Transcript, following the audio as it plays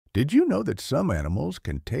Did you know that some animals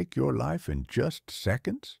can take your life in just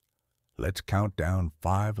seconds? Let's count down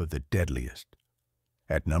 5 of the deadliest.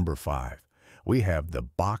 At number 5, we have the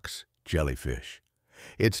box jellyfish.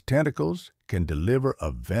 Its tentacles can deliver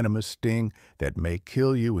a venomous sting that may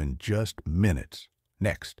kill you in just minutes.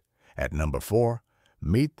 Next, at number 4,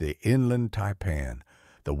 meet the inland taipan,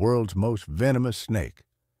 the world's most venomous snake.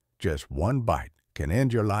 Just one bite can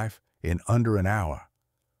end your life in under an hour.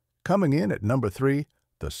 Coming in at number 3,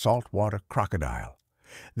 the saltwater crocodile.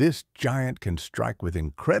 This giant can strike with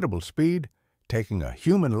incredible speed, taking a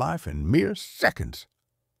human life in mere seconds.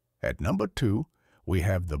 At number 2, we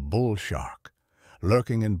have the bull shark.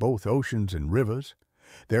 Lurking in both oceans and rivers,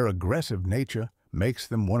 their aggressive nature makes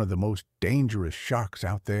them one of the most dangerous sharks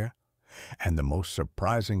out there. And the most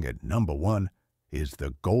surprising at number 1 is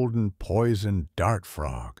the golden poison dart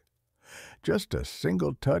frog. Just a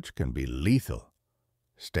single touch can be lethal.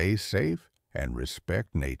 Stay safe and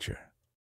respect nature.